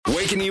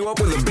Waking you up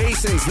with the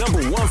Basin's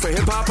 #1 for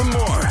hip-hop and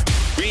more.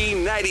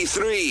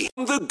 B93,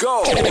 The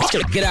Go.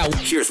 Get out.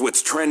 Here's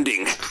what's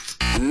trending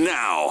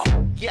now.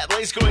 Yeah, the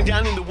latest going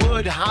down in the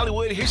wood,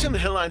 Hollywood. Here's some of the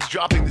headlines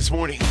dropping this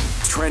morning.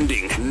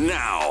 Trending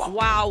now.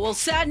 Wow. Well,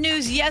 sad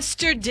news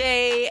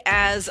yesterday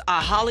as a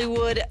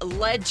Hollywood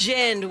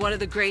legend, one of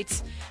the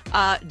greats,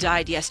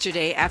 died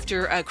yesterday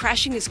after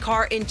crashing his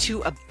car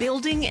into a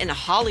building in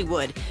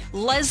Hollywood.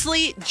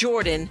 Leslie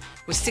Jordan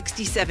was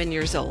 67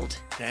 years old.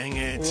 Dang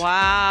it.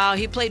 Wow.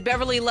 He played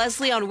Beverly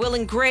Leslie on Will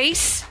and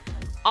Grace.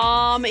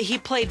 He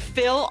played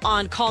Phil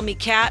on Call Me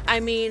Kat.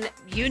 I mean,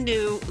 you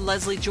knew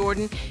Leslie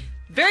Jordan.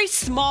 Very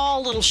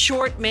small, little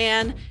short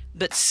man,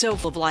 but so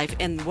full of life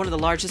and one of the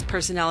largest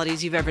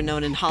personalities you've ever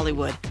known in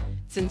Hollywood.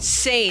 It's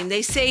insane.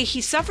 They say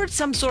he suffered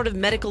some sort of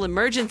medical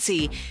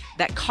emergency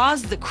that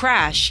caused the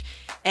crash.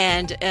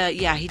 And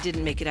he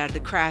didn't make it out of the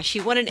crash.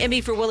 He won an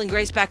Emmy for Will and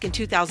Grace back in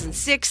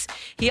 2006.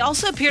 He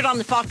also appeared on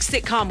the Fox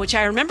sitcom, which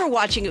I remember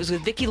watching. It was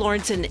with Vicki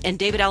Lawrence and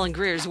David Alan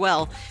Grier as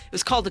well. It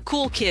was called The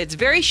Cool Kids.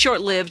 Very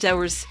short-lived. There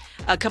was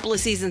a couple of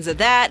seasons of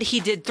that.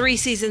 He did 3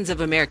 seasons of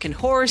American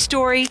Horror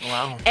Story.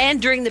 Wow.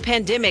 And during the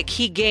pandemic,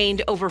 he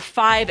gained over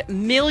 5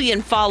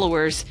 million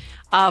followers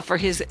for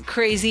his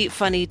crazy,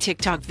 funny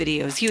TikTok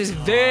videos. He was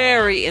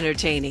very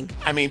entertaining.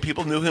 I mean,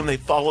 people knew him, they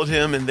followed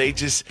him, and they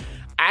just...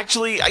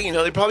 Actually,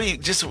 they probably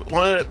just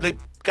they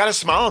got a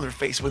smile on their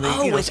face when they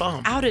saw him.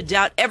 Without a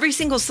doubt. Every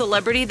single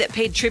celebrity that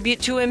paid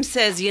tribute to him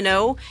says,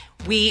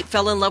 we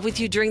fell in love with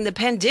you during the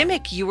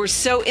pandemic. You were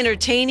so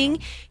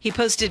entertaining. He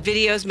posted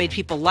videos, made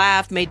people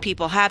laugh, made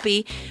people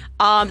happy.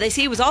 They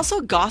say he was also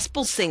a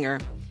gospel singer.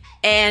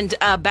 And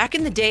back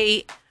in the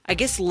day, I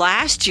guess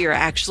last year,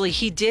 actually,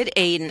 he did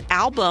an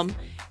album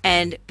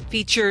and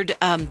featured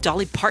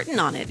Dolly Parton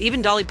on it.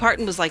 Even Dolly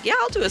Parton was like, yeah,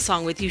 I'll do a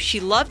song with you.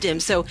 She loved him.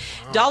 So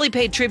Dolly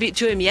paid tribute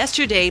to him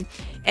yesterday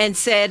and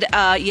said,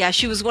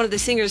 she was one of the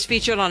singers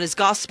featured on his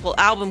gospel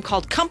album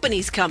called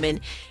Company's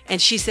Coming.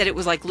 And she said it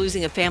was like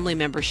losing a family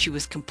member. She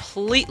was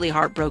completely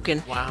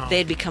heartbroken. Wow. They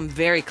had become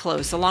very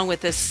close, along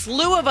with a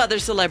slew of other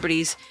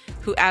celebrities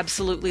who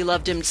absolutely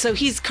loved him. So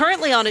he's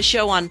currently on a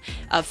show on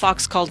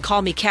Fox called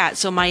Call Me Kat.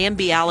 So Mayim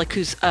Bialik,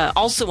 who's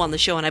also on the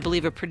show, and I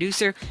believe a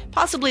producer,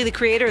 possibly the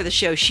creator of the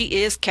show, she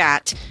is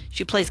Kat.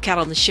 She plays Kat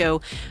on the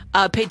show.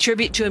 Paid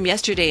tribute to him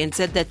yesterday and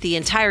said that the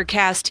entire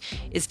cast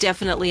is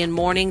definitely in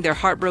mourning. They're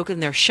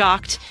heartbroken. They're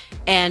shocked.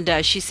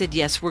 And she said,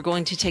 yes, we're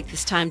going to take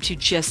this time to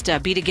just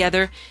be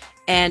together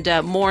and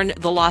mourn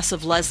the loss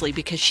of Leslie,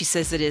 because she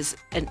says it is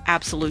an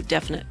absolute,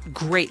 definite,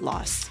 great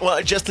loss.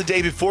 Well, just the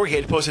day before, he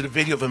had posted a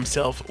video of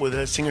himself with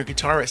a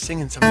singer-guitarist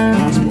singing something.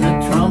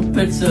 The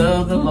trumpets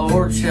of the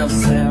Lord shall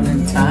sound,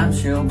 and time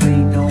shall be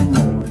no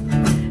more.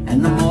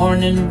 And the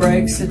morning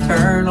breaks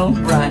eternal,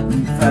 bright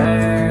and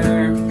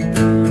fair.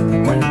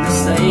 When the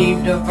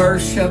saved of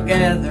earth shall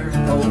gather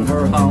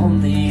over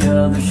on the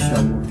other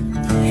shore.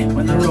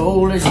 When the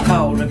roll is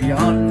called up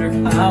yonder,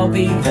 I'll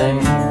be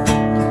there.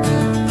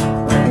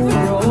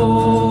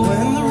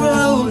 When the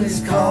roll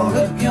is called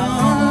up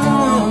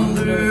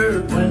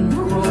yonder. When the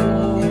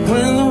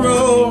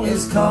roll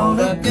is called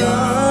up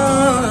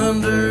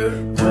yonder.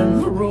 When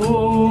the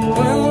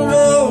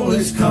roll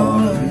is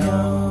called up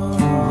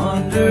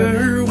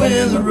yonder.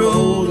 When the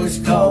roll is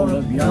called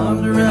up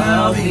yonder,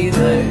 I'll be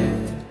there.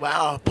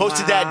 Wow,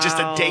 posted that just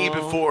a day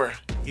before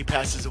he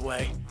passes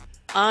away.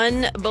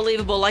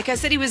 Unbelievable. Like I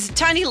said, he was a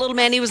tiny little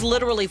man. He was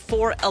literally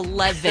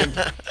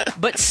 4'11",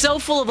 but so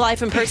full of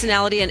life and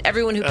personality. And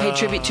everyone who paid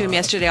tribute to him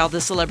yesterday, all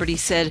the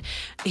celebrities said,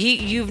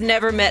 you've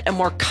never met a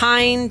more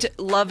kind,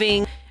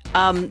 loving,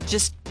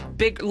 just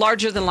big,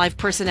 larger than life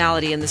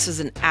personality. And this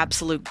is an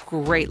absolute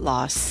great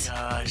loss.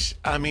 Gosh,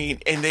 I mean,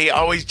 and they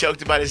always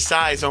joked about his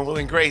size on Will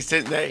and Grace,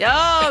 didn't they?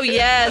 Oh,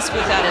 yes,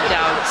 without a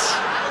doubt.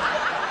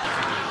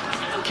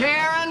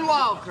 Karen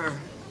Walker.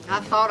 I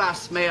thought I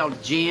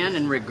smelled gin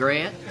and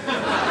regret.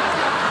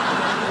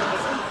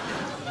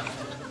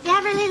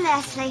 Beverly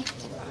Leslie,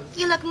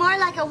 you look more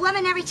like a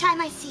woman every time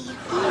I see you.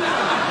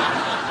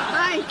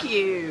 Thank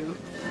you.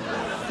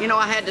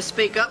 I had to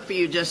speak up for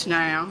you just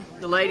now.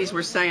 The ladies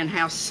were saying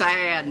how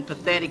sad and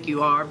pathetic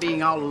you are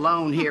being all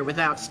alone here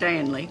without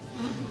Stanley.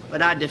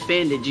 But I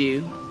defended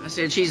you. I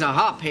said she's a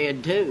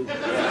hophead, too.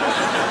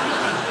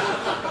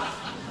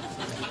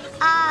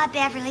 Ah,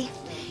 Beverly.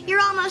 You're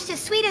almost as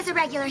sweet as a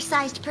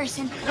regular-sized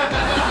person.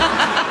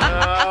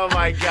 Oh,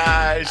 my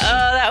gosh.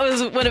 That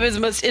was one of his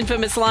most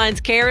infamous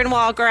lines. Karen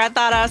Walker, I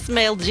thought I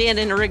smelled gin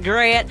and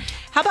regret.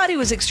 How about he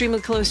was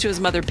extremely close to his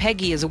mother,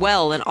 Peggy, as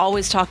well, and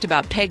always talked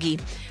about Peggy.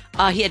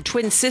 He had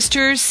twin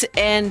sisters,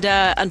 and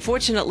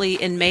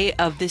unfortunately, in May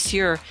of this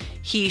year,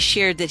 he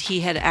shared that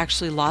he had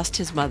actually lost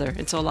his mother.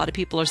 And so a lot of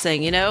people are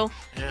saying,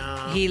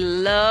 he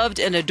loved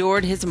and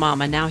adored his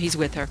mama. Now he's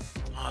with her.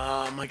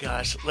 Oh, my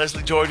gosh.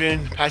 Leslie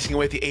Jordan passing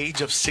away at the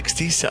age of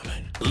 67.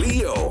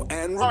 Leo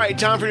and... All right,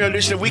 time for your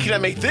edition of We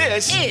Cannot Make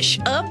This. Ish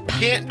up.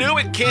 Can't do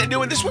it.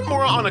 This one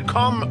more on a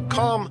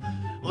calm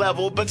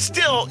level, but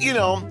still,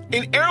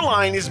 an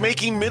airline is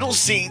making middle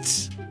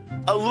seats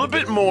a little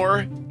bit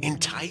more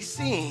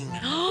enticing.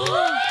 Wait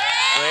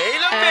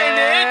a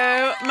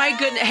minute. My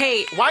goodness.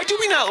 Hey. Why do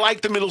we not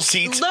like the middle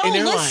seats No, in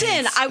airlines?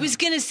 listen. I was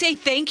going to say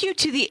thank you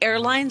to the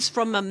airlines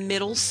from a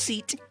middle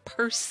seat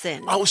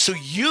person. Oh, so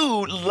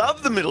you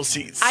love the middle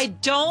seats. I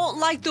don't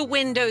like the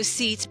window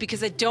seats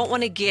because I don't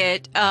want to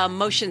get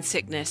motion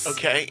sickness.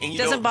 Okay. And It you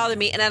doesn't don't- bother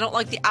me. And I don't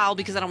like the aisle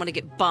because I don't want to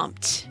get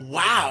bumped.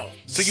 Wow.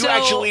 So you So-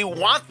 actually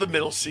want the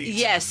middle seats.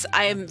 Yes,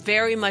 I am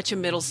very much a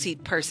middle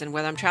seat person.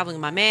 Whether I'm traveling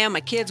with my man,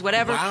 my kids,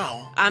 whatever.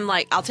 Wow. I'm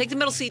like, I'll take the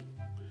middle seat.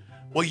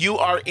 Well, you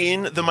are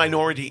in the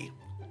minority.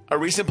 A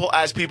recent poll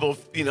asked people,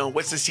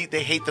 what's the seat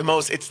they hate the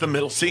most? It's the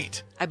middle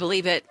seat. I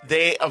believe it.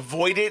 They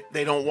avoid it.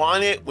 They don't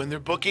want it. When they're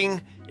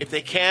booking, if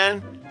they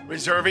can,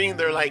 reserving,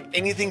 they're like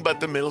anything but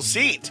the middle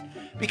seat.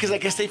 Because I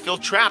guess they feel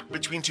trapped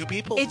between two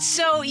people. It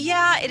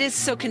is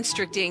so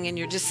constricting, and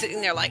you're just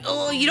sitting there like,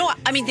 oh,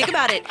 think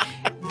about it.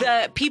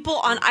 The people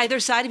on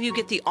either side of you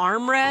get the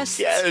armrests.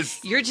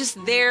 Yes. You're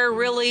just there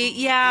really.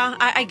 Yeah,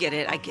 I get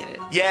it.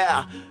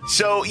 Yeah.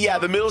 So,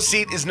 the middle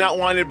seat is not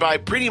wanted by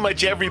pretty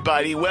much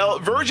everybody. Well,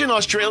 Virgin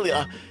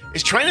Australia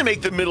is trying to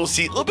make the middle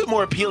seat a little bit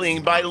more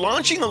appealing by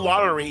launching a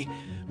lottery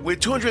with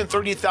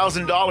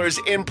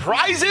 $230,000 in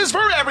prizes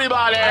for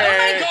everybody. Oh,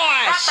 my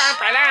gosh.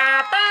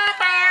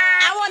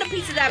 I want a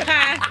piece of that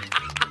pie.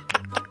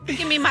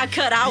 Give me my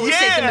cut. I always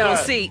take the middle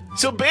seat.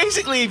 So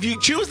basically, if you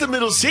choose the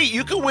middle seat,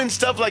 you can win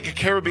stuff like a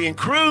Caribbean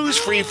cruise,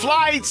 free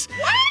flights,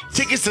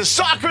 tickets to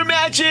soccer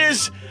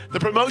matches. The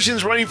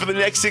promotion's running for the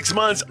next 6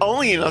 months,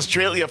 only in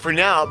Australia for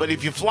now. But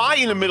if you fly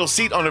in a middle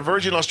seat on a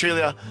Virgin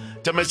Australia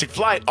domestic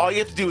flight, all you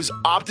have to do is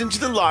opt into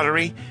the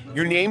lottery.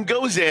 Your name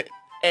goes in,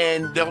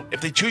 and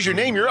if they choose your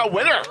name, you're a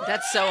winner.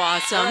 That's so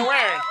awesome.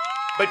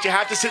 But you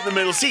have to sit in the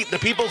middle seat. The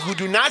people who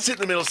do not sit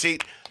in the middle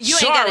seat, You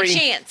ain't got a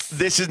chance.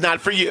 This is not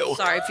for you.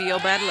 Sorry for your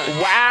bad luck.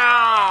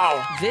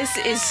 Wow. This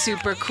is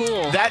super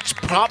cool. That's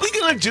probably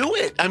going to do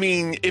it. I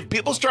mean, if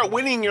people start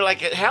winning, you're like,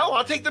 hell,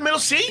 I'll take the middle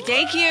seat.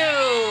 Thank you.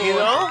 You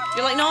know?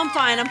 You're like, no, I'm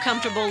fine. I'm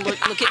comfortable.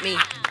 Look at me.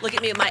 Look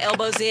at me with my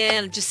elbows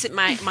in. Just sit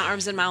my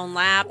arms in my own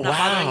lap, not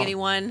bothering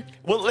anyone.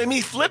 Well, let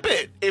me flip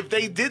it. If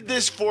they did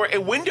this for a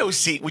window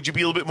seat, would you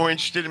be a little bit more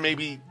interested in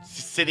maybe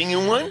sitting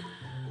in one?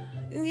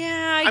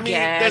 Yeah, I mean,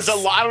 guess. there's a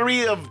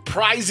lottery of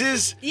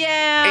prizes.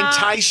 Yeah.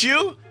 Entice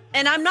you.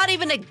 And I'm not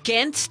even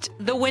against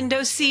the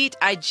window seat.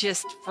 I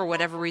just, for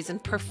whatever reason,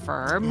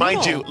 prefer Mind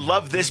middle. you,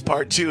 love this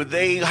part too.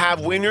 They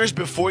have winners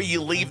before you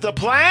leave the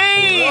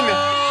plane.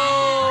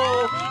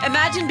 Whoa.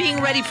 Imagine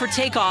being ready for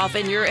takeoff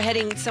and you're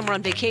heading somewhere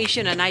on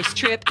vacation, a nice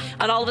trip,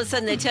 and all of a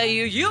sudden they tell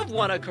you, you've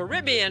won a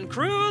Caribbean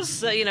cruise,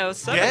 7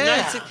 nights.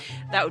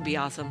 That would be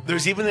awesome.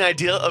 There's even the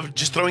idea of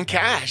just throwing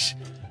cash.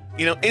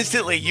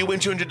 Instantly you win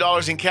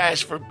 $200 in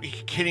cash for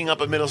hitting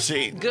up a middle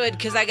seat. Good,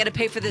 because I got to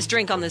pay for this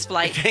drink on this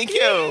flight. Thank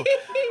you.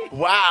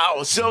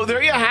 Wow. So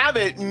there you have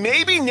it.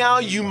 Maybe now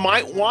you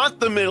might want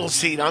the middle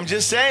seat. I'm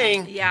just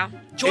saying. Yeah.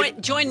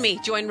 Join me.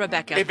 Join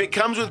Rebecca. If it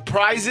comes with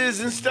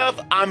prizes and stuff,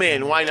 I'm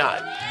in. Why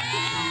not?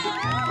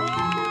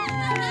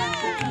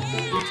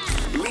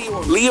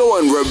 Leo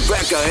and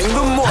Rebecca in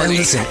the I morning.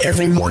 listen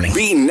every morning.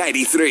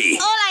 B93.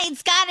 Hola,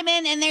 it's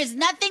Carmen, and there's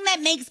nothing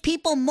that makes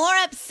people more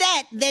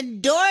upset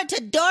than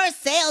door-to-door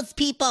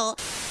salespeople.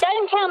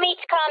 Don't tell me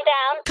to calm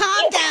down.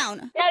 Calm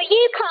down. No,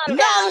 you calm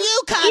No, down.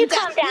 you calm You down.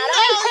 calm down. No,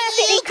 I'm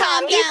perfectly you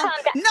calm You down.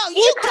 calm down. No,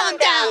 you calm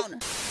down.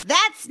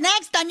 That's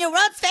next on your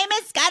world's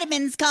famous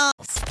Carmen's Call.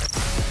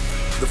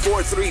 The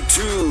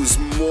 432's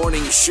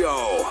morning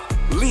show.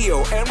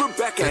 Leo and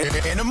Rebecca.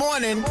 In the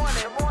morning.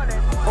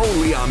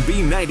 Only on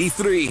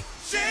B93.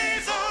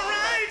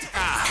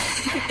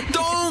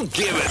 Don't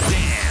give a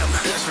damn.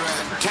 That's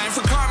right. Time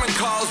for Carmen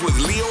Calls with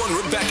Leo and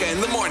Rebecca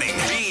in the morning.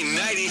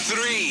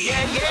 B93.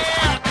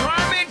 Yeah.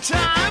 Carmen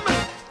time.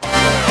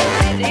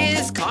 It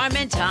is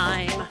Carmen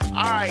time.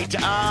 All right.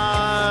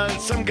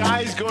 Some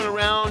guys going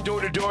around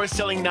door to door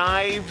selling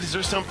knives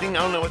or something.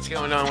 I don't know what's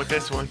going on with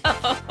this one.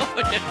 Oh,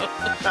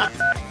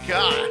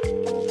 God.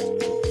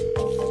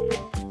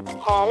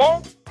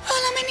 Hello?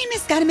 Hola, my name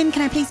is Carmen.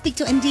 Can I please speak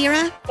to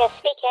Indira? Yes,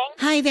 speaking.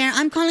 Hi there.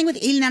 I'm calling with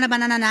Il Nana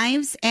Banana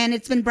Knives, and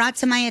it's been brought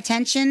to my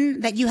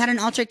attention that you had an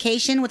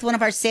altercation with one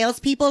of our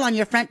salespeople on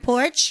your front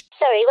porch.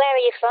 Sorry, where are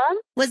you from?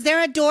 Was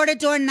there a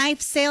door-to-door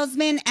knife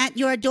salesman at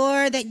your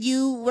door that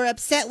you were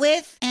upset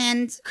with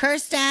and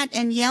cursed at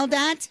and yelled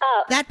at?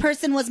 Oh. That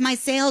person was my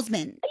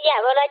salesman. Yeah,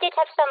 well, I did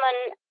have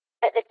someone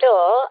at the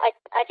door.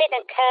 I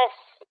didn't curse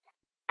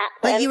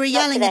at them. But you were not to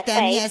yelling their at them,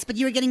 face. yes, but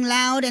you were getting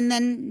loud and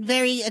then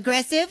very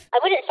aggressive. I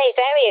wouldn't say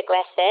very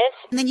aggressive.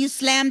 And then you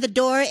slammed the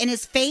door in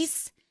his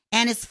face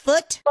and his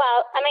foot. Well,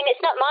 I mean, it's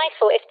not my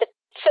fault if the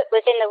foot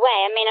was in the way.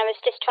 I mean, I was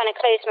just trying to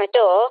close my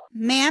door.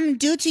 Ma'am,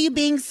 due to you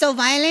being so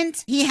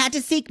violent, he had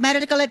to seek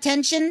medical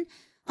attention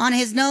on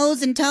his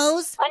nose and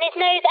toes. On his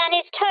nose and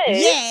his toes?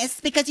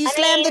 Yes, because you I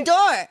slammed the mean-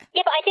 door.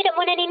 Yeah, but I didn't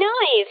want any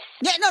knives.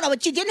 Yeah, no,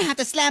 but you didn't have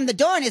to slam the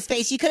door in his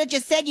face. You could have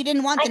just said you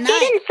didn't want I the knife.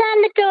 didn't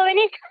slam the door in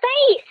his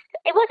face.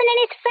 It wasn't in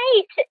his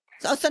face.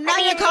 So now I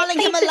mean, you're calling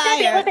his him a face was there,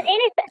 but liar. It wasn't in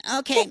his...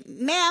 Okay,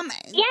 ma'am.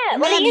 Yeah,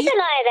 well, ma'am, he is a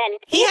liar then.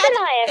 He's a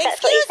liar, if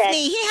that's what he Excuse said.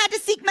 me, he had to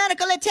seek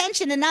medical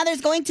attention, and now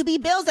there's going to be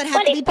bills that have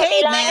Well, to he's be probably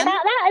paid, lying ma'am.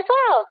 about that as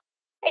well.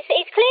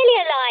 He's clearly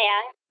a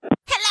liar.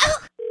 Hello?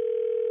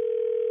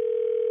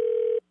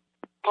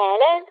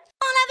 Hello?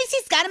 Hola, this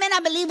is Carmen. I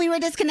believe we were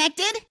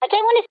disconnected. I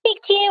don't want to speak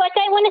to you. I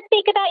don't want to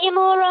speak about your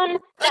moron.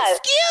 No.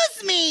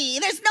 Excuse me.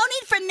 There's no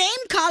need for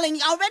name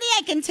calling. Already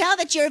I can tell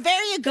that you're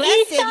very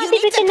aggressive. You started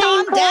need with to the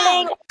calm name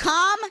calling. down.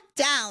 Calm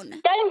down.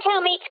 Don't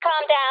tell me to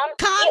calm down.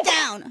 Calm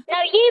down.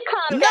 No, you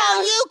calm down.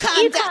 No, you calm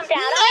You down. calm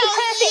down. No, I'm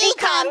perfectly you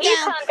calm calm. You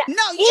down. calm down.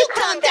 No, you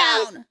calm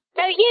down.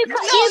 No, you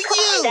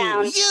calm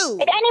down. You.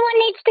 If anyone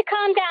needs to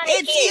calm down,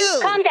 It's you.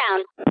 Calm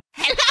down.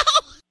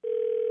 Hello?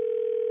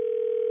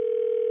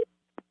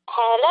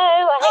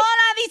 Hello?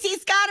 Hola, this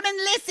is Carmen.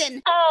 Listen.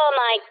 Oh,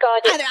 my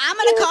God. Either I'm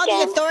going to call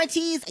the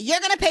authorities,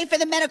 you're going to pay for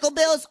the medical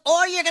bills,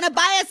 or you're going to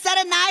buy a set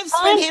of knives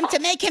from him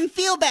to make him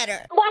feel better.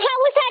 Well, how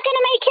was that going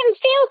to make him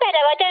feel better?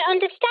 I don't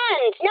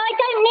understand. No, I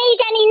don't need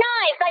any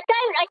knives.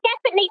 I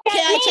definitely don't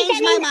Okay, I need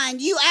changed any. my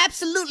mind. You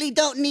absolutely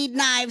don't need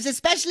knives,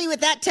 especially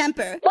with that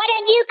temper. Why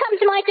don't you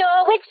come to my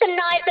door with some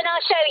knives and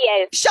I'll show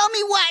you? Show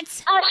me what?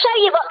 I'll show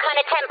you what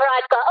kind of temper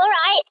I've got, all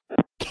right?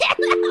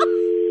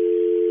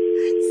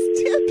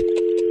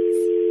 Stupid.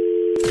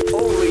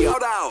 Only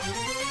out.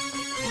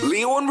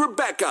 Leo and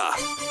Rebecca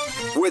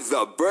with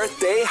the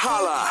Birthday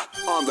Holla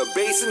on the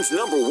Basin's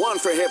 #1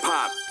 for hip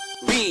hop,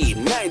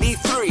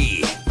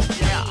 B93.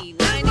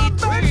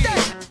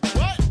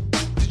 What?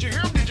 Did you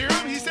hear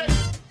him? He said,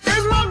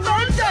 "It's my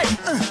birthday."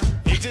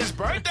 It's his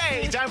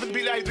birthday. Time for the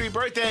B93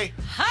 birthday.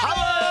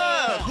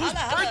 Holla! Whose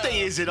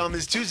birthday is it on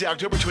this Tuesday,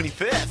 October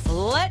 25th?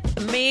 Let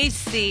me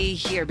see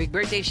here. Big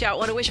birthday shout.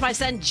 Want to wish my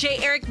son, J.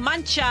 Eric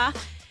Mancha,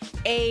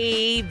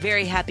 a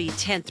very happy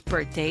 10th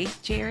birthday.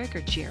 J. Eric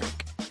or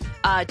Jarek?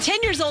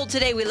 10 years old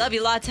today. We love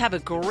you lots. Have a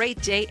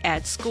great day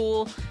at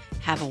school.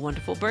 Have a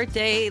wonderful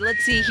birthday.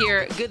 Let's see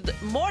here. Good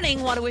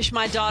morning. Want to wish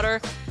my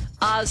daughter,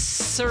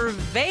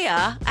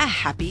 Surveya, a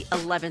happy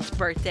 11th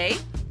birthday.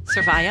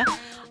 Surveya.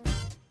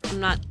 I'm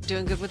not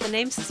doing good with the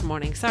names this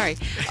morning. Sorry.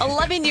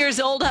 11 years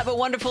old. Have a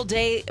wonderful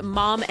day.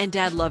 Mom and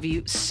Dad love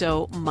you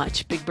so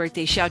much. Big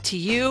birthday shout to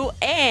you.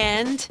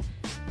 And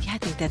yeah, I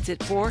think that's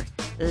it for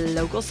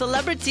local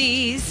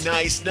celebrities.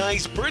 Nice.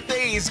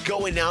 Birthdays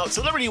going out.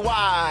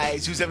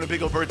 Celebrity-wise, who's having a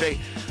big old birthday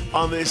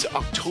on this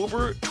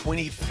October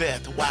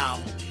 25th? Wow.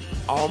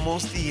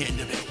 Almost the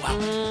end of it.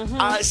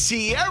 Wow.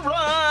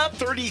 Sierra,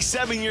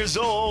 37 years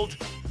old.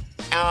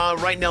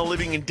 Right now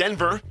living in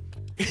Denver.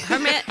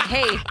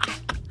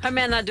 Her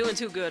man not doing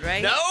too good,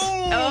 right? No!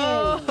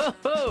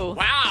 Oh!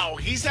 Wow,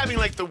 he's having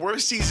like the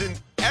worst season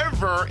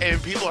ever, and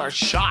people are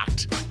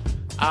shocked.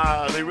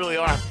 They really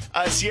are.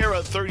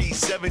 Sierra,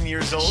 37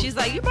 years old. She's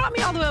like, you brought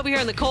me all the way over here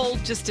in the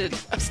cold just to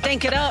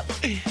stink it up.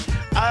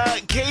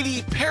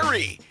 Katy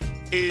Perry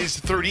is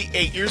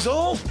 38 years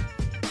old.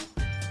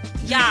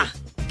 Yeah,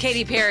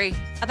 Katy Perry.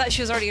 I thought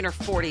she was already in her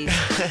 40s.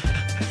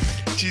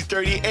 She's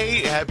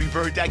 38. Happy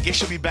birthday. I guess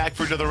she'll be back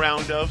for another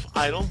round of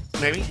Idol,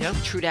 maybe. Yeah.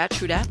 True that.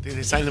 Did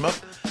they sign them up?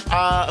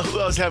 Who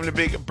else having a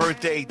big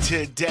birthday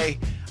today?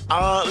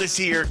 Let's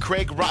see here.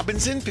 Craig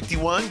Robinson,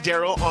 51.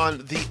 Daryl on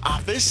The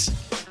Office,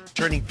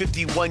 turning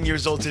 51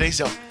 years old today.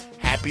 So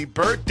happy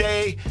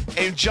birthday.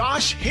 And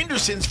Josh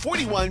Henderson's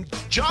 41.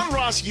 John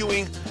Ross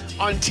Ewing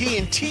on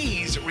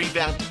TNT's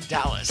revamped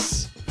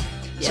Dallas.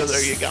 Yes. So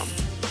there you go.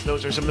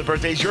 Those are some of the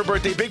birthdays. Your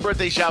birthday, big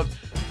birthday shout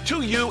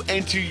to you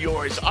and to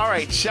yours. All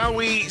right, shall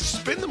we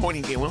spin the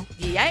morning game wheel?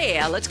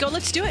 Yeah, let's go.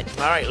 Let's do it.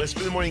 All right, let's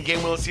spin the morning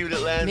game wheel. Let's see what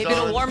it lands Maybe on.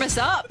 it'll warm us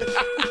up.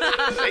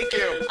 Thank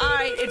you. All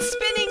right, it's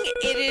spinning.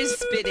 It is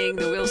spinning.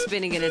 The wheel's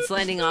spinning, and it's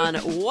landing on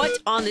what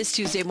on this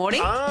Tuesday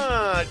morning?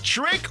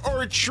 Trick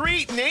or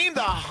treat. Name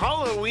the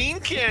Halloween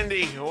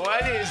candy.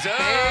 What is up?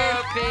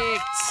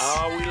 Perfect.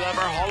 Oh, we love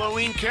our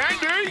Halloween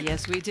candy.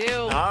 Yes, we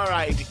do. All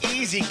right,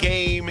 easy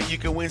game. You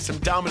can win some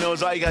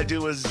Dominoes. All you got to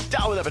do is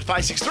dial it up at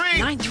 563.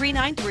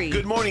 9393.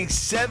 Good morning,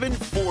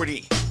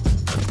 740.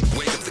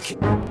 Wake up the kid.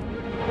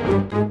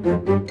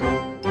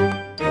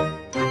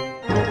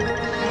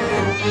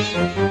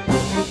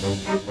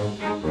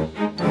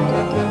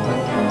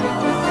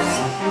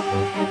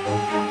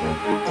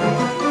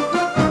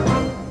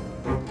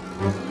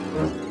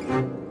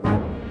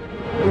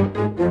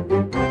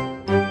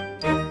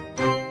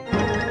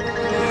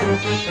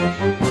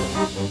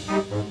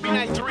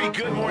 B93,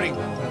 good morning.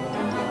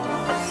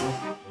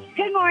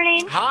 Good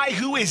morning. Hi,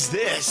 who is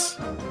this?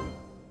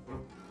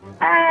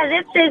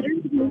 This is.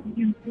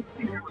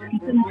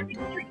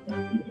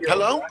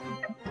 Hello?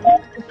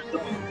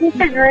 This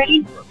is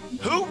Rudy.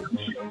 Who?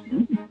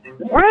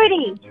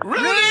 Rudy.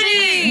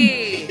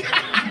 Rudy!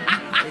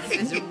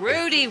 This is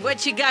Rudy.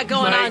 What you got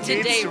going on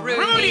today, It's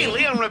Rudy,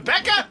 Leo, and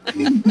Rebecca.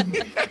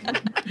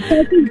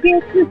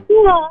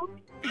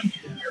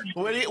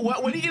 What are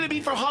you going to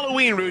be for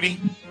Halloween, Rudy?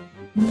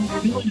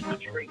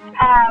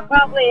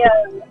 Probably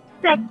a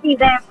sexy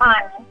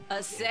vampire.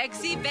 A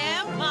sexy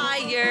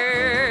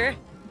vampire.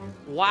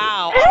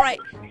 Wow. All right.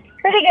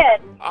 Pretty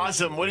good.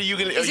 Awesome. What are you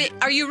going to...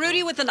 Are you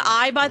Rudy with an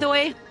I, by the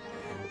way?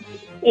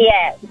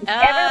 Yes.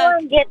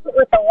 Everyone gets it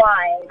with a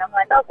Y, and I'm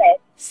like, okay.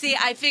 See,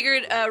 I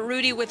figured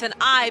Rudy with an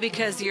I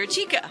because you're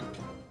Chica.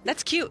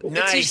 That's cute. Nice.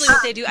 That's usually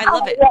what they do. I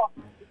love it. Yeah.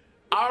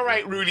 All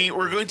right, Rudy,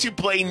 we're going to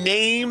play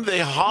Name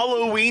the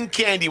Halloween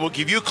Candy. We'll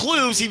give you a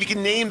clue, see if you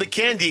can name the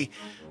candy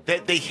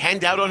that they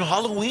hand out on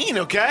Halloween,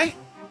 okay?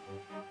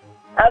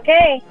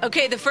 Okay.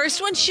 Okay, the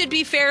first one should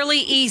be fairly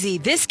easy.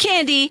 This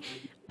candy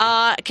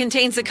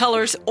contains the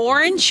colors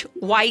orange,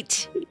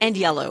 white, and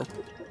yellow.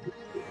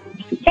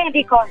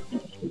 Candy corn.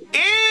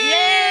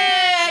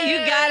 Yeah, you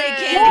got it.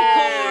 Candy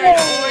corn,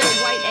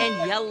 orange, white,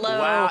 and yellow.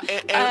 Wow.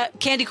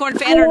 Candy corn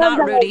fan or not,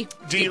 Rudy?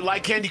 Do you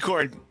like candy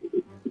corn?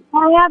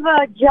 I have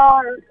a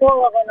jar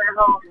full of them at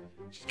home.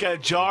 Got a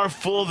jar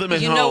full of them at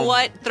You home. know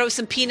what? Throw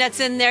some peanuts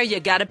in there. You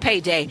got a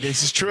payday.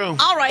 This is true.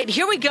 All right,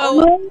 here we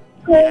go.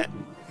 Yeah.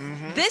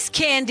 This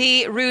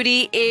candy,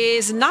 Rudy,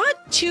 is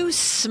not too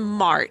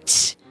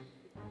smart.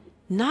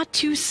 Not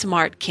too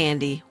smart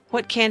candy.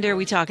 What candy are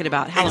we talking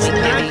about? It's Halloween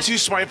not candy. too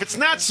smart. If it's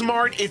not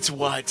smart, it's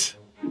what?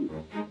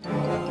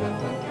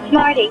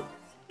 Smarties.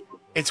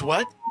 It's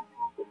what?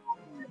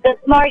 The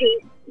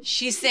Smarties.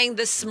 She's saying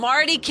the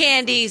Smarty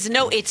candies.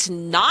 No, it's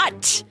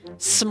not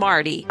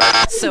Smarty.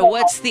 So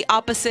what's the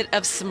opposite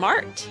of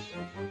smart?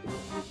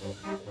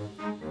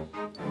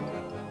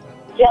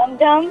 Dum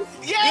Dums.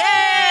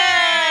 Yes!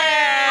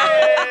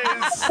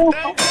 Wait,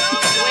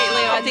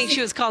 Leo, I think she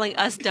was calling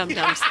us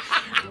dum-dums.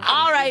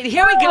 All right,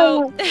 here we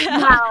go.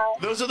 Wow.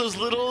 Those are those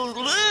little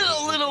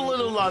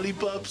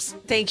lollipops.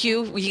 Thank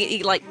you. You can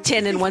eat like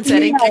 10 in one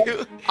setting.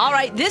 All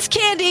right, this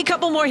candy, a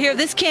couple more here.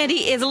 This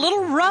candy is a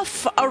little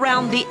rough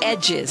around the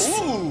edges.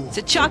 Ooh. It's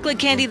a chocolate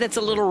candy that's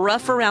a little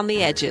rough around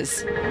the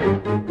edges. Rough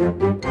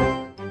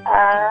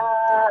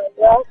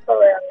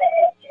around the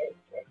edges.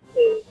 Let's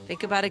see.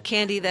 Think about a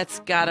candy that's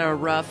got a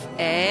rough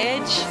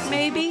edge,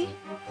 maybe?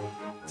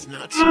 It's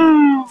not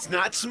smooth. It's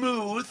not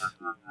smooth.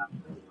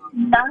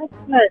 Not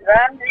smooth,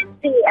 right?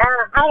 Let's see.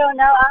 I don't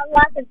know. All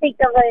I can think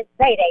of is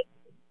Payday.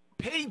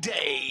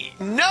 Payday.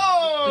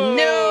 No.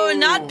 No,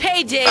 not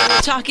payday.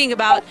 We're talking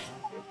about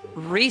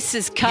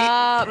Reese's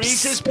Cups.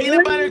 Reese's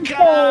peanut butter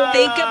cups.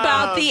 Think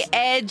about the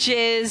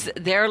edges.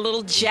 They're a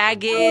little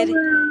jagged. Isn't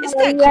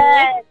that cool?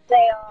 Yes, they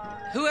are.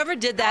 Whoever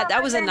did that,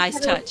 that was a nice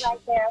touch. Right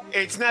there.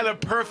 It's not a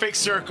perfect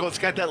circle. It's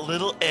got that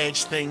little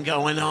edge thing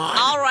going on.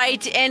 All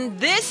right, and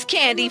this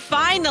candy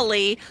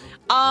finally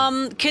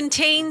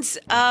contains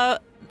a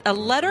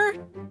letter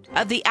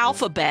of the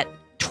alphabet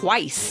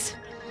twice.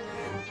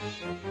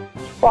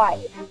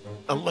 Twice.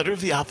 A letter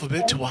of the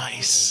alphabet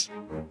twice.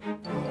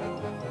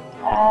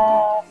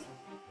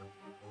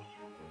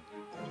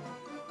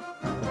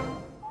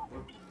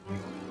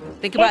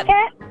 Think Kit about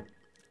Kat?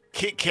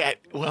 Kit Kat.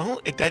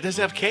 Well, that does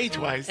have K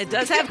twice. it.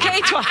 Does have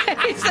K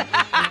twice.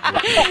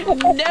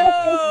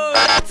 No,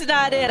 that's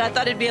not it. I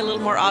thought it'd be a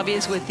little more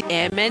obvious with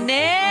M&M's.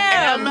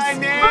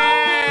 M&M's.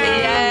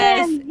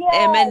 Yes,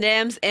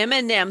 Yes.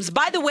 M&M's.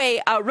 By the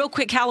way, real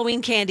quick,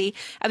 Halloween candy.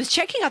 I was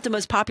checking out the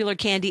most popular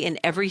candy in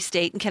every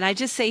state, and can I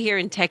just say here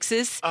in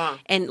Texas,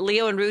 and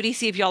Leo and Rudy,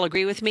 see if y'all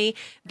agree with me.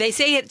 They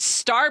say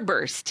it's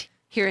Starburst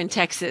here in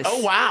Texas.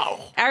 Oh, wow.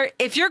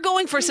 If you're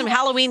going for some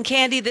Halloween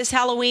candy this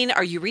Halloween,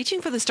 are you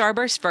reaching for the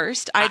Starburst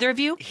first? Either of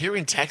you? Here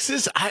in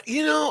Texas, I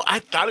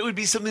thought it would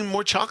be something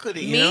more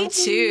chocolatey. You Me know?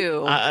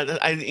 too. I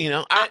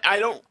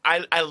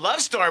love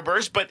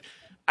Starburst, but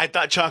I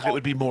thought chocolate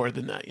would be more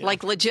than that. You know?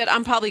 Like legit,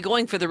 I'm probably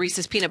going for the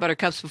Reese's peanut butter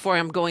cups before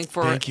I'm going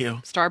for Thank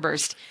you.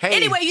 Starburst. Hey.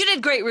 Anyway, you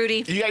did great,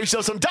 Rudy. You got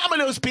yourself some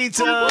Domino's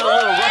pizza. A little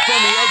rough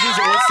on the edges,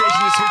 and what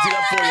station to switch it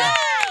up for you?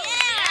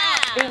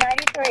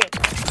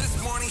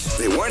 B93.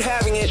 They weren't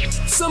having it.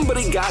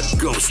 Somebody got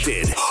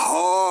ghosted.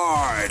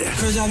 Hard.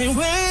 Cause I've been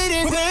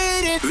waiting.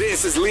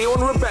 This is Leo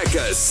and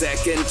Rebecca's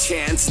second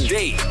chance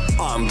date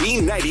on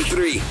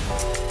B93.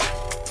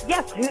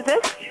 Yes, who's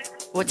this?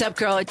 What's up,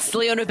 girl? It's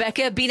Leo and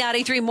Rebecca,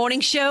 B93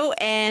 Morning Show,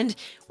 and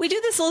we do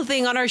this little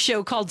thing on our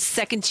show called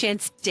Second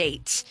Chance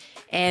Date.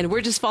 And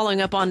we're just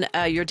following up on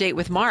your date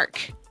with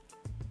Mark.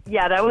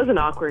 Yeah, that was an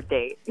awkward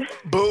date.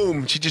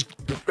 Boom. She just,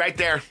 right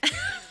there.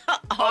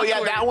 Oh, yeah,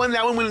 that one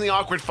went in the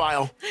awkward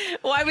file.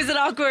 Why was it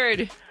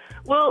awkward?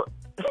 Well,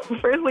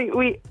 firstly,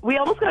 we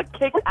almost got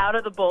kicked out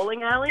of the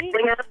bowling alley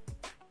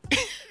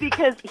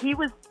because he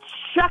was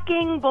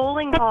chucking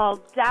bowling balls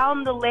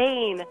down the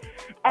lane.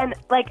 And,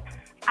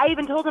 I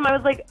even told him, I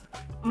was like,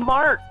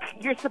 Mark,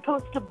 you're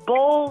supposed to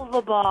bowl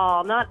the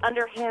ball, not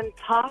underhand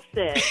toss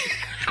it.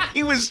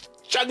 He was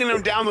chugging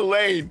them down the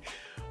lane.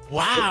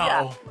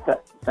 Wow.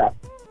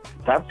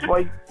 That's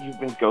why you've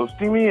been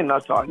ghosting me and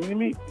not talking to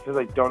me? Because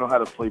I don't know how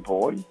to play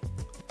bowling?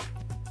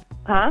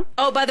 Huh?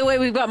 Oh, by the way,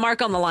 we've got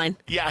Mark on the line.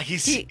 Yeah,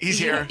 he's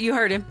here. You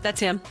heard him. That's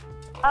him.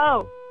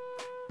 Oh.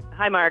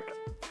 Hi, Mark.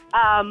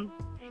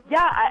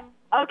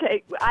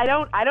 Okay, I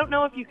don't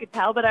know if you could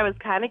tell, but I was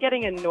kind of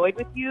getting annoyed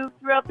with you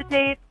throughout the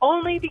date,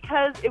 only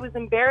because it was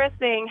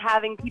embarrassing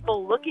having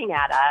people looking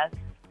at us.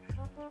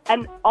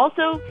 And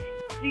also,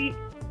 do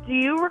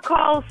you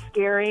recall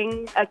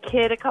scaring a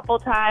kid a couple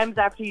times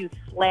after you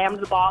slammed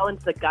the ball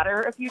into the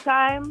gutter a few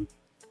times?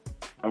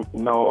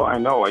 No, I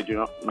know. I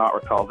do not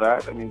recall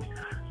that. I mean,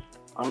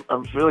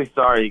 I'm really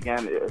sorry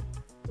again.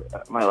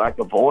 My lack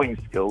of bowling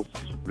skills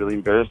is really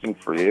embarrassing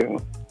for you.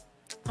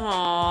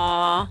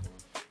 Aww.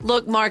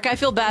 Look, Mark, I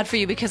feel bad for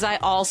you because I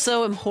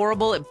also am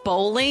horrible at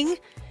bowling.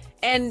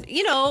 And,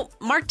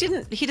 Mark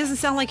he doesn't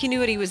sound like he knew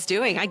what he was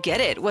doing. I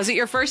get it. Was it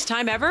your first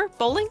time ever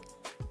bowling?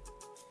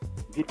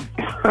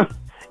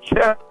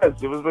 Yes,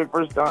 it was my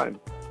first time.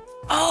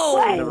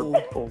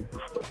 Oh.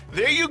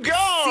 There you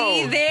go.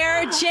 See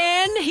there,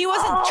 Jen? He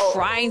wasn't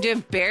trying to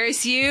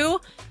embarrass you.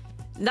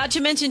 Not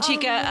to mention,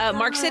 Chica,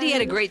 Mark said he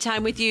had a great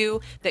time with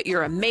you, that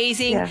you're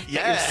amazing, that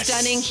you're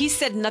stunning. He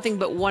said nothing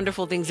but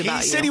wonderful things about you.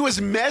 He said he was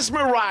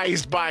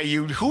mesmerized by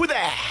you. Who the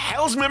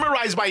hell's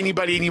memorized by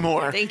anybody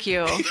anymore? Thank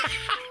you.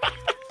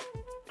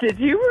 Did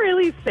you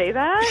really say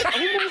that?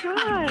 Oh,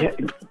 my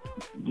God.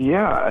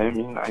 Yeah, I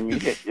mean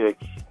it.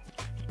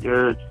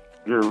 You're a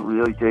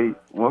really great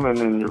woman,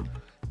 and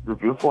you're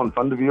beautiful and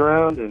fun to be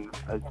around, and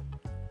I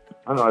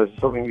don't know, I was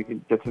just hoping we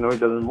could get to know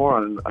each other more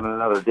on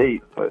another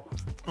date, but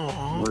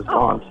no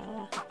response.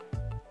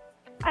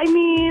 I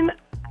mean,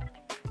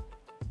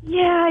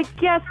 yeah, I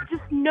guess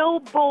just no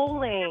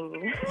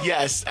bowling.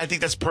 Yes, I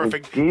think that's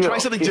perfect. Deal, Try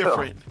something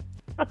different.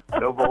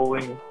 No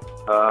bowling.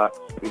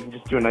 We can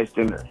just do a nice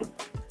dinner.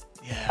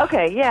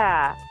 Okay,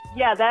 yeah.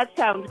 Yeah, that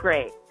sounds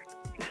great.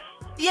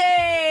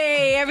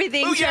 Yay!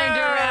 Everything Booyah! turned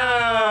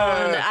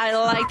around. I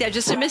like that.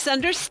 Just a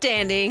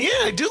misunderstanding.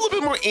 Yeah, do a little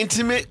bit more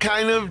intimate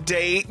kind of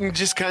date and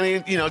just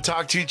kind of,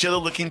 talk to each other,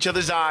 look in each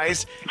other's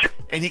eyes,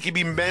 and he can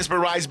be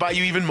mesmerized by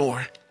you even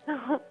more.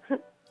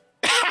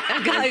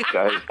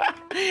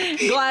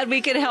 Glad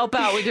we could help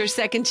out with your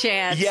second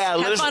chance. Yeah,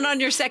 have fun on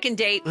your second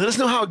date. Let us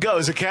know how it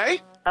goes, okay?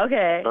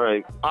 Okay. All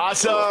right.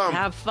 Awesome.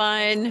 Have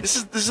fun.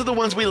 These are the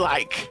ones we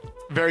like.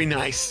 Very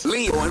nice.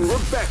 Leo and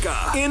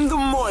Rebecca in the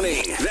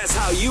morning. That's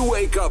how you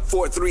wake up.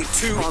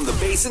 432 on the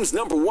Basin's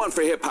 #1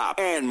 for hip hop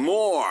and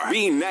more.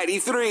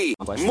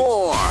 B93.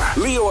 More.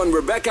 Leo and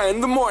Rebecca in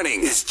the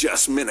morning is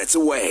just minutes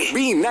away.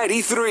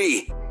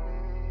 B93.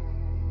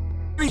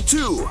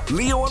 32.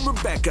 Leo and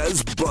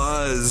Rebecca's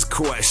Buzz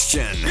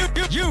Question.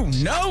 You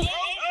know.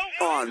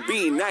 On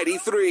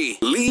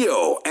B93.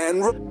 Leo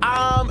and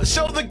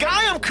So the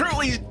guy I'm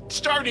currently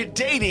started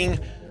dating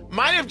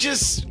might have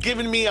just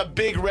given me a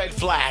big red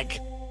flag.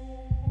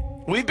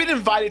 We've been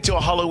invited to a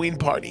Halloween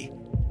party,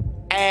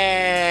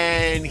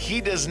 and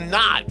he does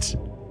not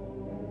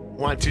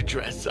want to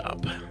dress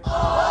up.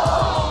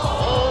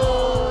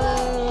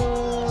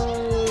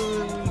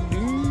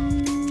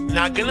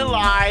 Not gonna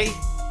lie,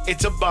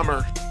 it's a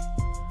bummer.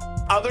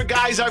 Other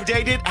guys I've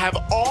dated have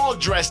all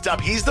dressed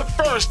up. He's the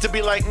first to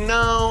be like,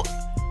 no.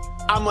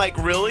 I'm like,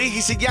 really?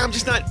 He said, yeah, I'm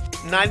just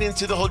not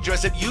into the whole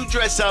dress up. You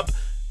dress up,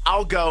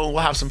 I'll go, and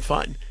we'll have some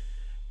fun.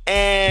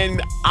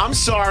 And I'm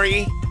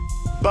sorry,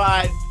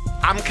 but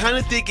I'm kind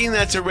of thinking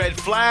that's a red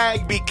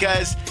flag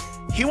because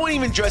he won't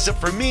even dress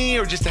up for me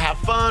or just to have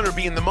fun or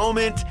be in the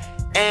moment.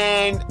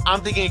 And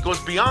I'm thinking it goes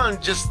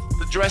beyond just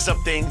the dress up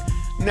thing.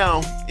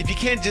 No, if you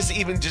can't just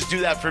do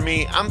that for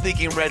me, I'm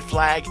thinking red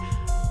flag,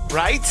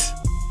 right?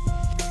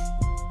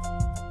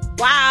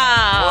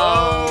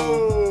 Wow.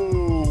 Whoa.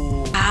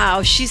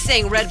 Wow, she's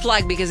saying red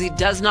flag because he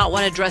does not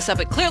want to dress up.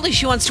 But clearly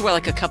she wants to wear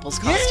like a couple's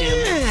costume.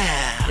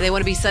 Yeah. They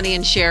want to be Sonny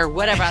and Cher,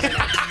 whatever. I don't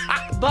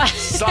know. But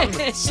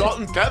salt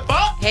and pepper?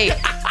 Hey.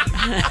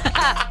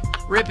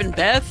 Rip and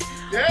Beth?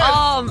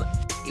 Yeah.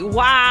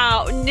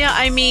 Wow. No,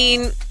 I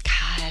mean,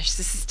 gosh,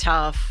 this is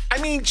tough. I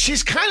mean,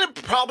 she's kind of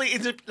probably,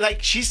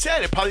 like she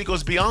said, it probably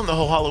goes beyond the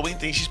whole Halloween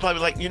thing. She's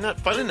probably like, you're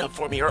not fun enough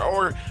for me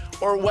or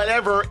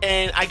whatever.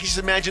 And I can just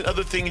imagine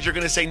other things you're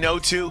going to say no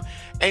to.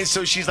 And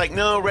so she's like,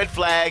 no, red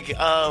flag.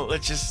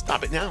 Let's just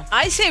stop it now.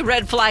 I say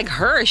red flag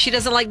her. She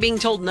doesn't like being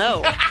told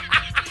no.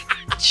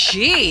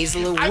 Jeez,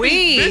 Louise. I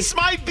mean, this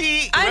might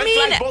be red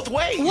flag both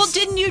ways. Well,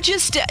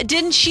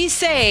 didn't she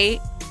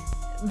say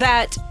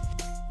that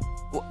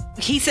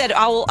he said,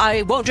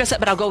 I won't dress up,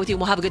 but I'll go with you and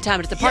we'll have a good time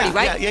at the party,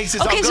 right? Yeah, he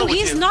says, okay, I'll go so with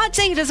he's you. not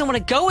saying he doesn't want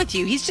to go with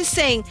you. He's just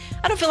saying,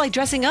 I don't feel like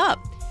dressing up.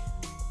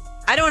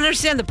 I don't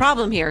understand the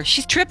problem here.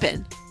 She's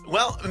tripping.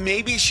 Well,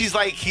 maybe she's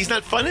like, he's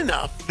not fun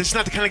enough. This is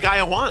not the kind of guy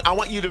I want. I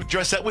want you to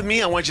dress up with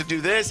me. I want you to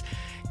do this.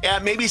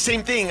 Maybe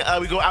same thing.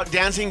 We go out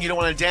dancing. You don't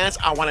want to dance.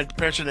 I want a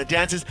person that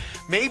dances.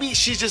 Maybe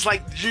she's just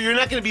like, you're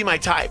not going to be my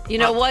type. You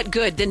know what?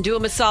 Good. Then do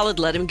him a solid.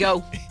 Let him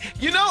go.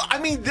 I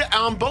mean,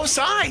 on both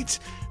sides.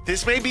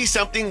 This may be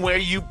something where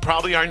you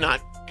probably are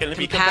not going to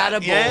be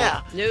compatible.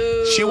 Yeah.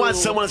 No. She wants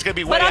someone that's going to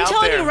be way out there. But I'm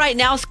telling you right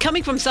now,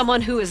 coming from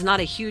someone who is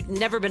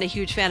never been a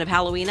huge fan of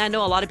Halloween, I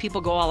know a lot of people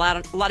go all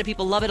out. A lot of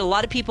people love it. A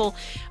lot of people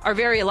are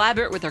very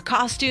elaborate with their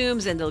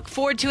costumes and they look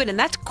forward to it. And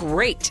that's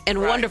great and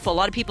wonderful. A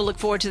lot of people look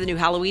forward to the new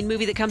Halloween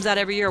movie that comes out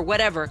every year or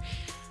whatever.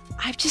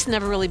 I've just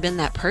never really been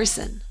that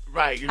person.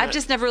 Right. I've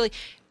just never really...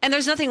 And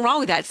there's nothing wrong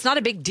with that. It's not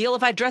a big deal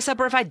if I dress up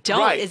or if I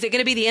don't. Right. Is it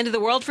going to be the end of the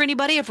world for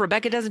anybody if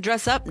Rebecca doesn't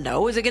dress up?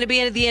 No. Is it going to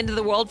be the end of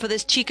the world for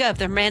this chica if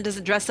their man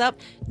doesn't dress up?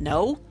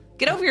 No.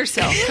 Get over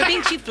yourself. Quit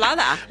being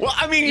chiflada. Well,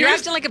 I mean, you're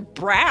acting like a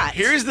brat.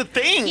 Here's the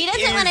thing. He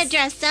doesn't want to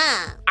dress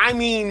up. I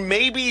mean,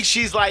 maybe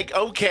she's like,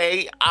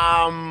 okay,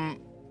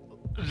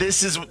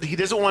 he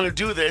doesn't want to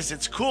do this.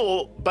 It's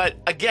cool. But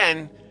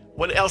again,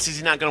 what else is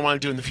he not going to want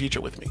to do in the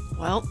future with me?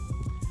 Well,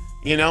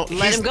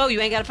 let him go. You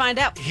ain't got to find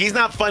out. He's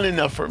not fun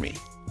enough for me.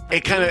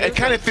 It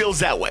kind of feels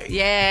that way.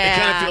 Yeah. It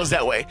kind of feels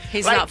that way.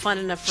 He's not fun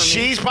enough for me.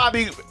 She's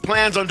probably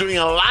plans on doing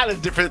a lot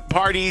of different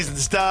parties and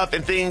stuff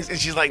and things, and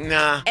she's like,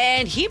 nah.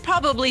 And he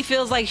probably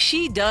feels like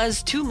she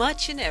does too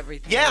much and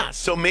everything. Yeah,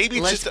 so maybe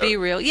it's Let's just be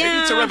real. Maybe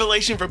Yeah. it's a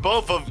revelation for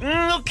both of,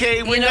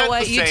 okay, we're You know not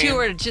what? the You same. two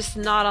are just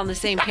not on the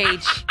same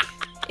page.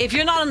 If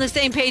you're not on the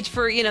same page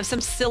for, some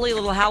silly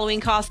little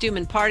Halloween costume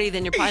and party,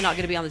 then you're probably not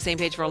going to be on the same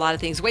page for a lot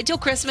of things. Wait till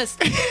Christmas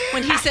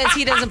when he says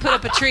he doesn't put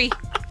up a tree.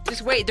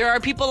 Just wait. There are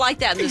people like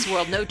that in this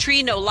world. No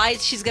tree, no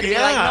lights. She's going to be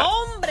like, no,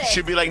 hombre.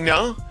 She'd be like,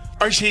 no?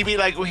 Or she'd be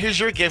like, well, here's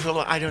your gift. Well,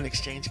 I don't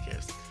exchange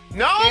gifts.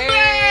 No,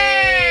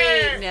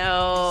 Hey,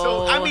 no.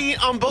 So, I mean,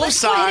 on both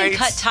Let's go ahead sides. and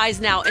cut ties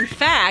now. In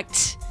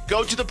fact,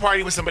 go to the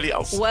party with somebody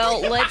else. well,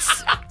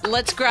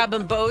 let's grab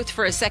them both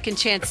for a second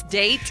chance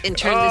date and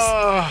turn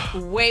this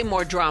way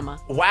more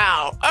drama.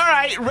 Wow. All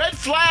right. Red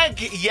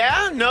flag.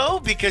 Yeah, no,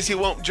 because he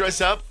won't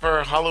dress up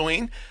for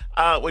Halloween.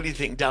 What do you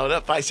think? Dial it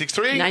up,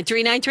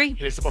 563-9393.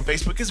 Hit us up on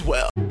Facebook as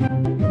well.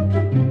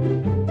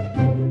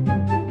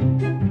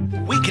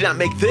 We cannot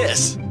make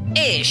this.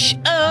 Ish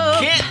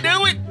up. Can't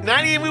do it.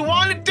 Not even we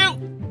want to do.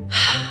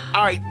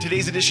 All right.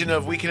 Today's edition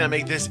of We Cannot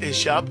Make This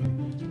Ish Up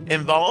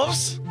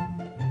involves...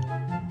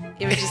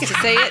 You want me just to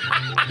say it?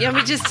 You want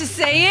me just to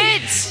say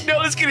it? No,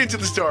 let's get into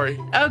the story.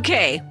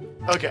 Okay.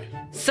 Okay.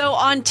 So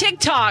on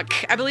TikTok,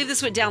 I believe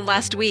this went down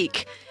last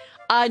week,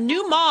 a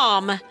new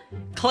mom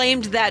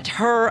claimed that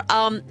her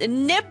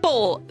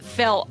nipple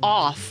fell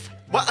off.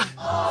 What?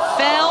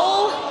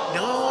 Fell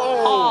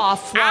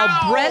off while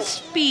Ow.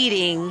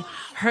 breastfeeding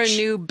her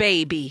new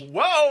baby.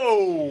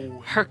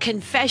 Whoa. Her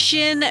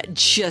confession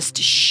just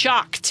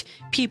shocked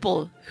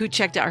people who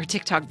checked out her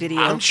TikTok video.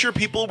 I'm sure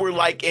people were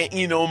like,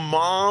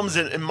 moms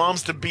and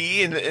moms to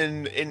be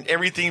and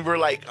everything were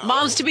like,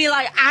 Moms to be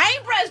like, I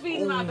ain't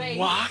breastfeeding my baby.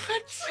 What?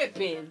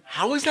 Tripping.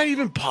 How is that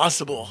even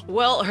possible?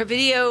 Well, her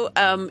video,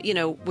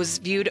 was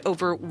viewed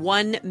over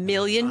 1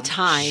 million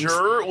times.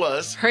 Sure it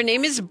was. Her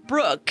name is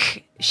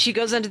Brooke. She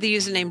goes under the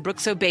username Brooke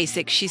So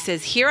Basic. She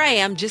says, here I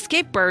am, just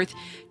gave birth,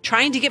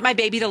 trying to get my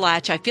baby to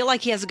latch. I feel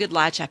like he has a good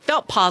latch. I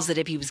felt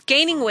positive. He was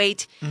gaining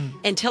weight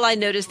until I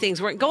noticed things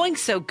weren't going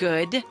so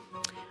good.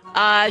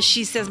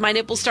 She says, my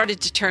nipple started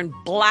to turn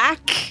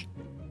black.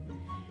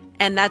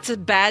 And that's a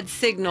bad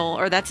signal,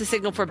 or that's a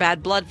signal for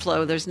bad blood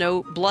flow. There's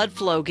no blood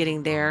flow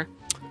getting there.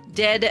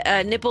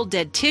 Dead nipple,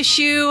 dead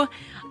tissue.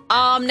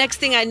 Next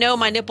thing I know,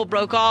 my nipple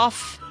broke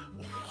off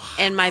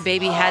and my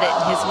baby had it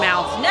in his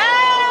mouth.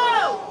 No!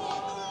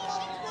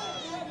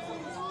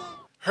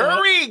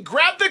 Hurry,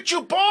 grab the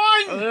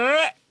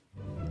chupon!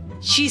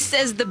 She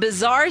says the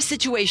bizarre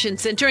situation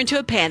sent her into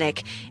a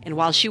panic, and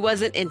while she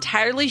wasn't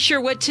entirely sure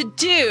what to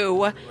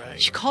do,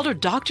 she called her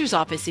doctor's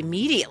office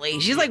immediately.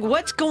 She's like,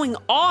 what's going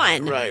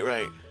on?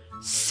 Right.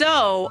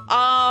 So,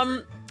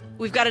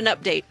 we've got an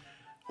update.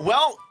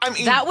 Well, I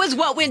mean... That was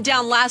what went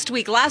down last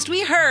week. Last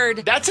we heard...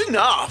 That's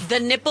enough. The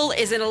nipple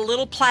is in a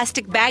little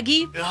plastic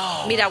baggie.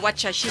 Oh. Mira,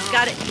 watcha. She's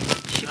got it.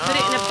 She put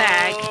it in a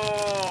bag.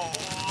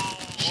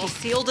 She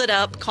sealed it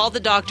up, called the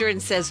doctor,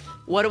 and says,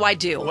 what do I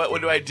do? What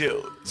do I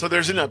do? So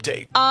there's an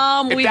update.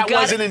 We've If that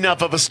got wasn't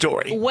enough of a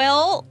story.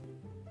 Well,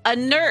 a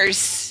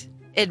nurse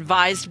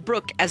advised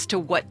Brooke as to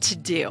what to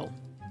do.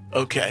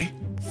 Okay.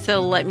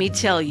 So let me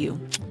tell you.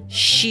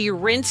 She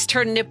rinsed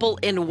her nipple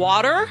in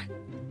water,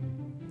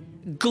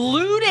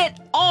 glued it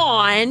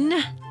on,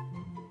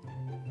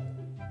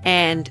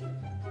 and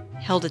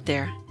held it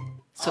there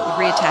so it would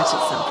reattach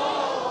itself.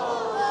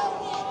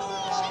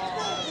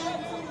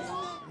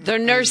 The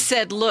nurse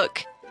said,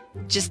 look,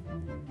 just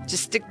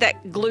stick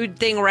that glued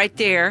thing right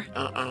there.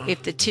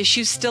 If the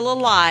tissue's still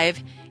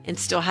alive and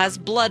still has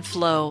blood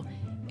flow,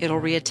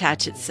 it'll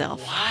reattach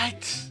itself.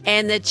 What?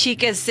 And the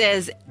chica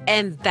says,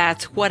 and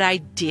that's what I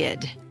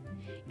did.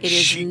 It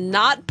is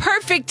not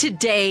perfect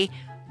today,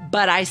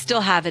 but I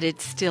still have it.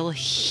 It's still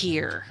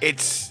here.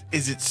 Is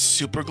it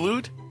super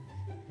glued?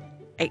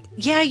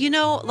 Yeah,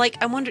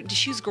 I wonder, does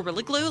she use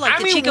Gorilla Glue? Like I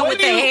the mean, chica what with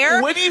do the you-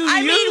 hair? what do you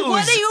I mean,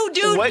 what do use? you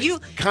do? What you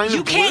kind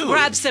you of can't glue?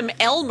 grab some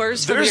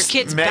Elmer's from your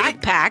kid's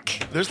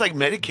backpack. There's like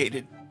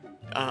medicated.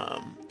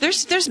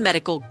 There's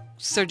medical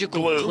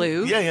surgical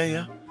glue.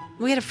 Yeah.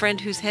 We had a friend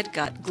whose head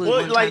got glued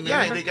Well, one like, time, yeah,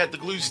 remember? they got the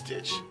glue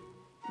stitch.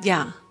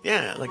 Yeah.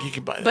 Yeah, like you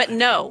can buy that. But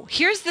no,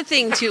 here's the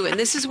thing too, and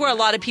this is where a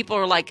lot of people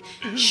are like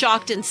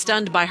shocked and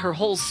stunned by her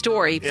whole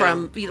story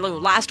from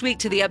last week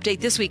to the update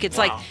this week. It's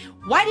like,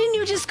 why didn't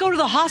you just go to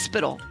the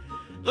hospital?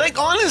 Like,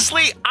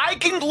 honestly, I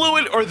can glue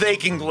it or they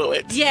can glue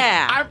it.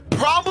 Yeah. I'm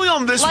probably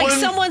on this Like one.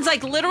 someone's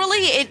like,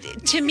 literally,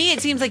 to me,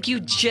 it seems like you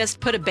just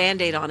put a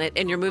Band-Aid on it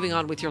and you're moving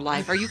on with your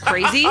life. Are you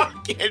crazy? I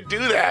can't do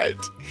that.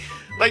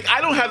 Like,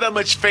 I don't have that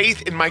much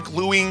faith in my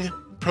gluing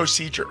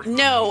procedure.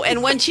 No,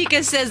 and when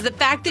Chica says the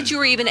fact that you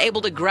were even able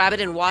to grab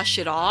it and wash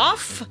it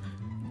off,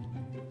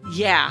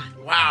 yeah.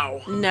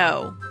 Wow.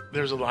 No.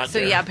 There's a lot So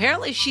there. yeah,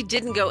 apparently she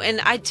didn't go. And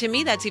to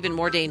me, that's even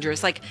more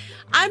dangerous. Like,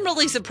 I'm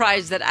really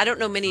surprised that I don't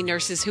know many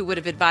nurses who would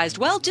have advised,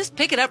 well, just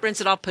pick it up, rinse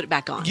it off, put it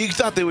back on. You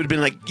thought they would have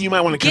been like, you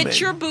might want to come in. Get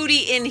your booty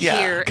in Yeah,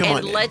 here come on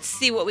and in. let's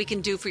see what we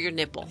can do for your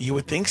nipple. You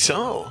would think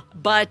so.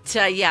 But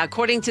yeah,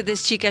 according to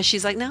this chica,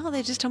 she's like, no,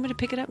 they just told me to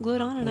pick it up, glue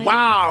it on. And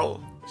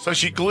Wow. So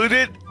she glued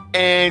it,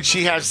 and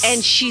she has...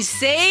 And she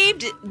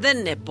saved the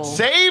nipple.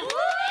 Saved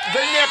the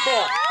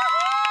nipple.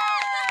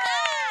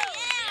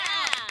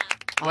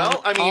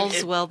 Well, I mean...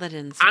 All's well that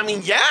ends I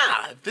mean,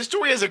 yeah. If this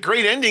story has a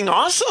great ending,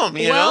 awesome,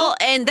 you know?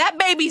 And that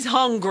baby's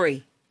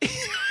hungry.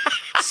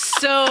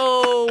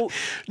 So...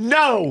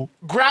 No.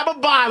 Grab a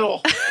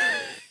bottle.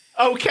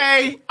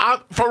 Okay?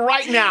 For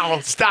right now,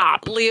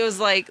 stop. Leo's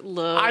like,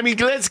 look. I mean,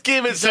 let's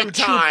give it some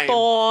time.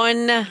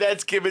 Coupon.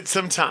 Let's give it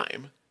some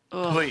time.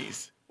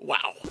 Please.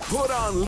 Wow. Put on